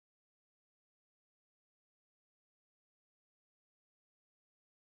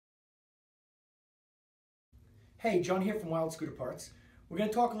Hey, John here from Wild Scooter Parts. We're going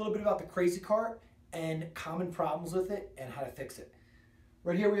to talk a little bit about the Crazy Cart and common problems with it and how to fix it.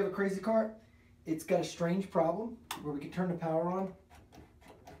 Right here we have a Crazy Cart. It's got a strange problem where we can turn the power on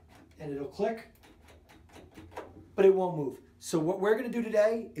and it'll click, but it won't move. So what we're going to do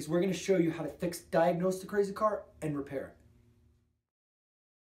today is we're going to show you how to diagnose the Crazy Cart and repair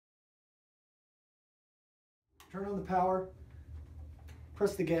it. Turn on the power,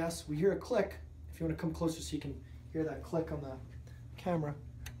 press the gas, we hear a click. If you want to come closer so you can hear that click on the camera.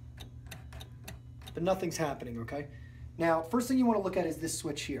 But nothing's happening, okay? Now, first thing you want to look at is this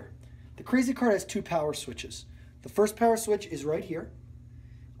switch here. The Crazy Cart has two power switches. The first power switch is right here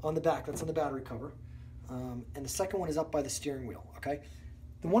on the back, that's on the battery cover. And the second one is up by the steering wheel, okay?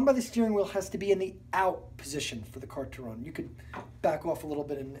 The one by the steering wheel has to be in the out position for the cart to run. You could back off a little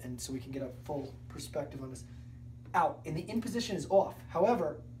bit and so we can get a full perspective on this. Out, and the in position is off.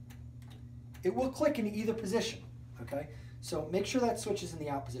 However, it will click in either position, okay? So make sure that switch is in the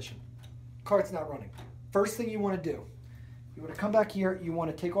out position. Cart's not running. First thing you want to do, you want to come back here, you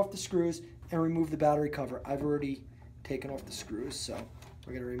want to take off the screws and remove the battery cover. I've already taken off the screws, so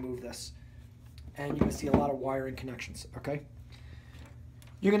we're going to remove this. And you're going to see a lot of wiring connections, okay?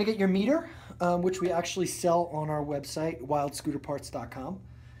 You're going to get your meter, which we actually sell on our website, wildscooterparts.com.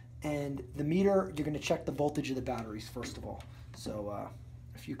 And the meter, you're going to check the voltage of the batteries, first of all. So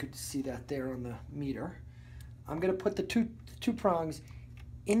if you could see that there on the meter. I'm going to put the two prongs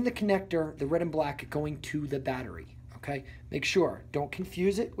in the connector, the red and black, going to the battery, okay? Make sure, don't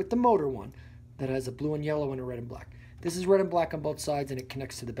confuse it with the motor one that has a blue and yellow and a red and black. This is red and black on both sides and it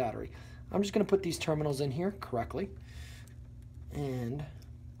connects to the battery. I'm just going to put these terminals in here correctly. And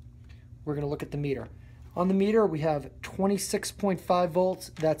we're going to look at the meter. On the meter, we have 26.5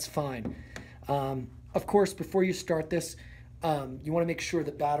 volts. That's fine. Of course, before you start this, you want to make sure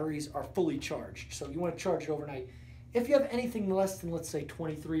the batteries are fully charged. So you want to charge it overnight. If you have anything less than, let's say,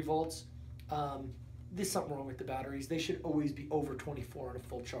 23 volts, there's something wrong with the batteries. They should always be over 24 on a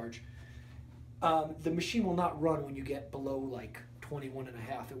full charge. The machine will not run when you get below like 21 and a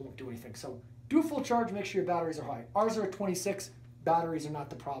half. It won't do anything. So do a full charge. Make sure your batteries are high. Ours are at 26. Batteries are not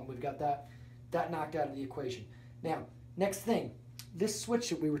the problem. We've got that knocked out of the equation. Now, next thing, this switch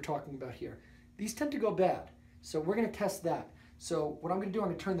that we were talking about here, these tend to go bad. So we're going to test that. So what I'm going to do, I'm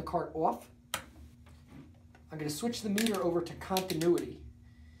going to turn the cart off. I'm going to switch the meter over to continuity.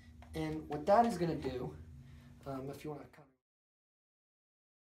 And what that is going to do, if you want to come.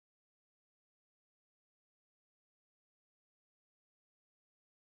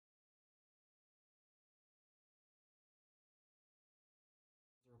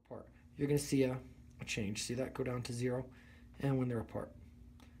 Apart. You're going to see a change. See that go down to 0 and when they're apart.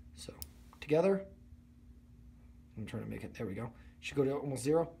 So together, I'm trying to make it, there we go. Should go to almost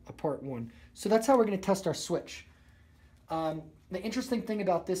 0, apart 1. So that's how we're going to test our switch. The interesting thing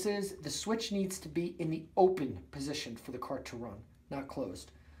about this is the switch needs to be in the open position for the cart to run, not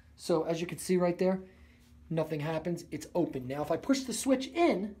closed. So as you can see right there, nothing happens. It's open. Now if I push the switch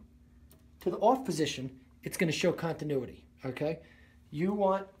in to the off position, it's going to show continuity, okay? You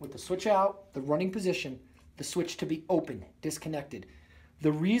want, with the switch out, the running position, the switch to be open, disconnected.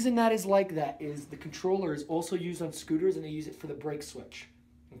 The reason that is like that is the controller is also used on scooters and they use it for the brake switch,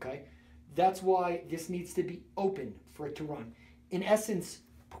 okay? That's why this needs to be open for it to run. In essence,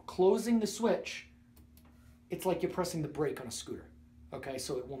 closing the switch, it's like you're pressing the brake on a scooter, okay?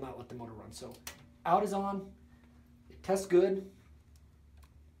 So it will not let the motor run. So out is on, it tests good.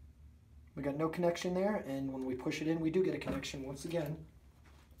 We got no connection there, and when we push it in, we do get a connection once again.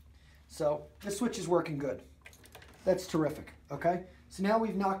 So the switch is working good. That's terrific, okay? So now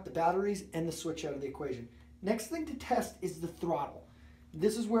we've knocked the batteries and the switch out of the equation. Next thing to test is the throttle.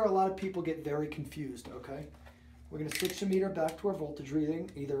 This is where a lot of people get very confused, okay? We're going to switch the meter back to our voltage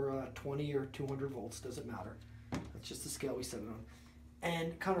reading, either 20 or 200 volts, doesn't matter. That's just the scale we set it on.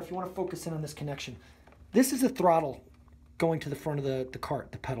 And Connor, if you want to focus in on this connection, this is a throttle going to the front of the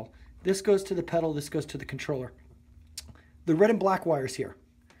cart, the pedal. This goes to the pedal, this goes to the controller. The red and black wires here.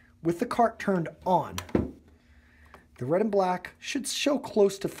 With the cart turned on, the red and black should show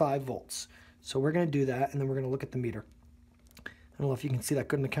close to 5 volts. So we're going to do that, and then we're going to look at the meter. I don't know if you can see that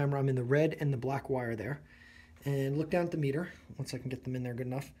good in the camera. I'm in the red and the black wire there. And look down at the meter, once I can get them in there good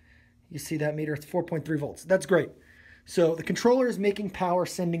enough. You see that meter? It's 4.3 volts. That's great. So the controller is making power,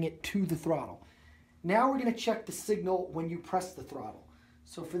 sending it to the throttle. Now we're going to check the signal when you press the throttle.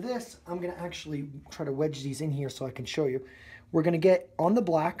 So for this, I'm going to actually try to wedge these in here so I can show you. We're going to get on the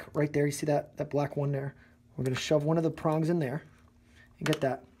black right there. You see that black one there? We're going to shove one of the prongs in there and get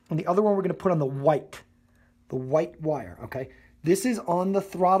that. And the other one we're going to put on the white wire, okay? This is on the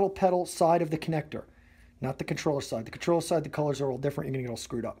throttle pedal side of the connector. not the controller side. The controller side, the colors are all different. You're going to get all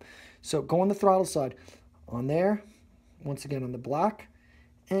screwed up. So go on the throttle side, on there, once again on the black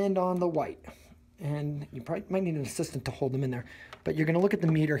and on the white. And you probably might need an assistant to hold them in there. But you're going to look at the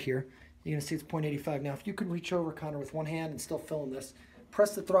meter here. You're going to see it's 0.85. Now, if you could reach over, Connor, with one hand and still film this,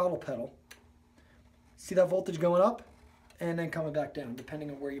 press the throttle pedal. See that voltage going up and then coming back down, depending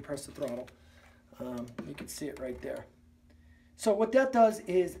on where you press the throttle. You can see it right there. So what that does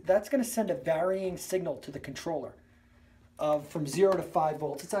is that's going to send a varying signal to the controller from 0 to 5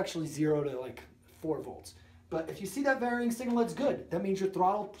 volts. It's actually 0 to like 4 volts. But if you see that varying signal, that's good. That means your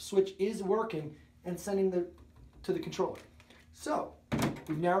throttle switch is working and sending to the controller. So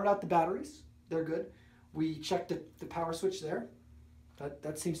we've narrowed out the batteries. They're good. We checked the power switch there.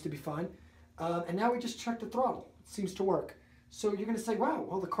 That seems to be fine. And now we just checked the throttle. It seems to work. So you're going to say, wow,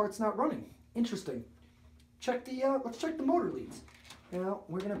 well, the cart's not running. Interesting. Let's check the motor leads. Now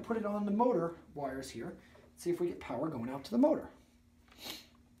we're going to put it on the motor wires here. See if we get power going out to the motor.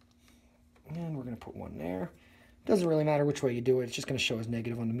 And we're going to put one there. Doesn't really matter which way you do it. It's just going to show as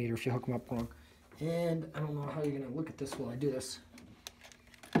negative on the meter if you hook them up wrong. And I don't know how you're going to look at this while I do this,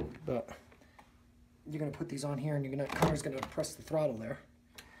 but you're going to put these on here, and Connor's going to press the throttle there.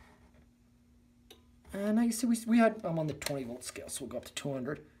 And now you see I'm on the 20 volt scale, so we'll go up to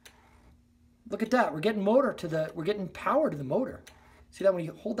 200. Look at that. We're getting power to the motor. See that when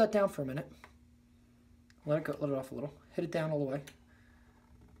you hold that down for a minute, let it off a little, hit it down all the way.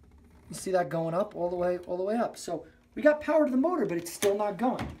 You see that going up all the way up. So we got power to the motor, but it's still not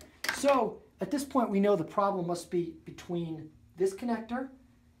going. So at this point, we know the problem must be between this connector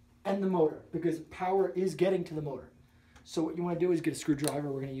and the motor, because power is getting to the motor. So what you want to do is get a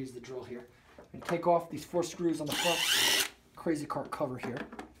screwdriver. We're going to use the drill here and take off these 4 screws on the front Crazy Cart cover here.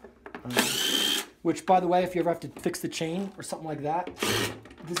 Which, by the way, if you ever have to fix the chain or something like that,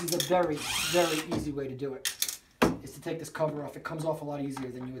 this is a very, very easy way to do it, is to take this cover off. It comes off a lot easier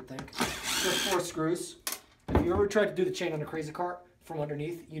than you would think. There's 4 screws. If you ever tried to do the chain on a Crazy Cart from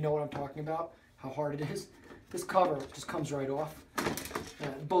underneath, you know what I'm talking about, how hard it is. This cover just comes right off.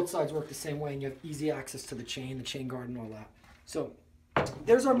 Both sides work the same way, and you have easy access to the chain guard, and all that. So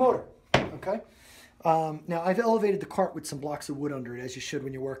there's our motor, okay? Now I've elevated the cart with some blocks of wood under it, as you should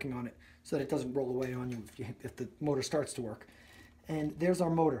when you're working on it, so that it doesn't roll away on you if the motor starts to work. And there's our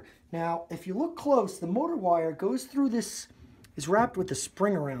motor. Now, if you look close, the motor wire goes through this, is wrapped with a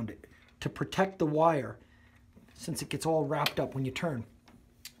spring around it to protect the wire, since it gets all wrapped up when you turn.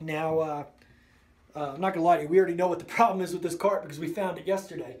 Now, I'm not gonna lie to you, we already know what the problem is with this cart because we found it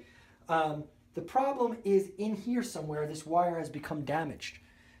yesterday. The problem is in here somewhere. This wire has become damaged.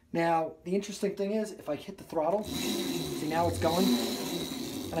 Now, the interesting thing is, if I hit the throttle, see now it's going,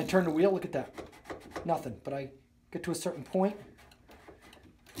 and I turn the wheel, look at that, nothing. But I get to a certain point,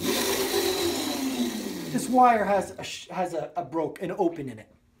 this wire has an open in it.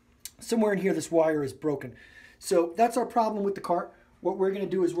 Somewhere in here, this wire is broken. So that's our problem with the cart. What we're going to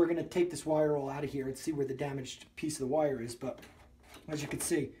do is we're going to take this wire all out of here and see where the damaged piece of the wire is. But as you can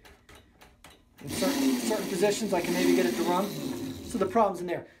see, in certain positions, I can maybe get it to run. So the problem's in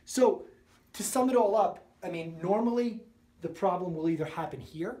there. So to sum it all up, I mean, normally the problem will either happen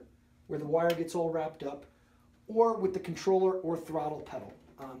here, where the wire gets all wrapped up, or with the controller or throttle pedal.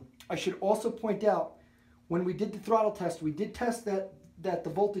 I should also point out, when we did the throttle test, we did test that the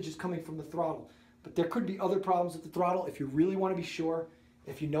voltage is coming from the throttle. But there could be other problems with the throttle. If you really want to be sure,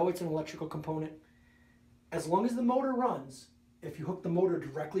 if you know it's an electrical component, as long as the motor runs, if you hook the motor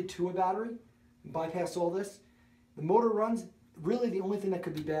directly to a battery and bypass all this, the motor runs. Really, the only thing that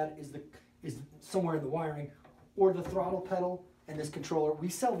could be bad is somewhere in the wiring, or the throttle pedal and this controller. We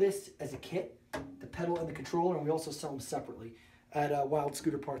sell this as a kit, the pedal and the controller, and we also sell them separately at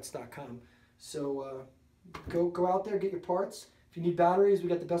wildscooterparts.com. So go out there, get your parts. If you need batteries, we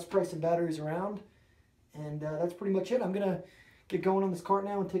got the best price in batteries around. And that's pretty much it. I'm going to get going on this cart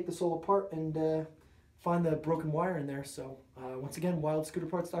now and take this all apart and find the broken wire in there. So once again,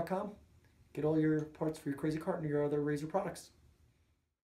 wildscooterparts.com. Get all your parts for your Crazy Cart and your other Razor products.